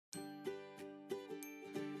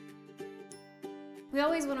We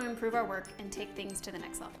always want to improve our work and take things to the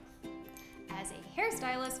next level. As a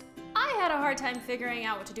hairstylist, I had a hard time figuring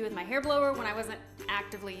out what to do with my hair blower when I wasn't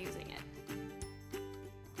actively using it.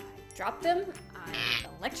 I dropped them, I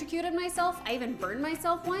electrocuted myself, I even burned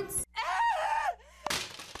myself once.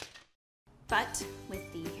 But with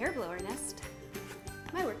the hair blower Nest,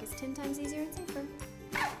 my work is 10 times easier and safer.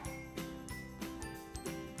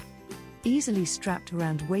 Easily strapped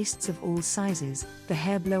around waists of all sizes, the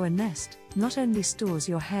hair blower Nest not only stores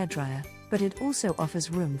your hairdryer, but it also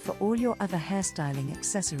offers room for all your other hairstyling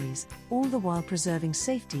accessories, all the while preserving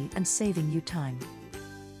safety and saving you time.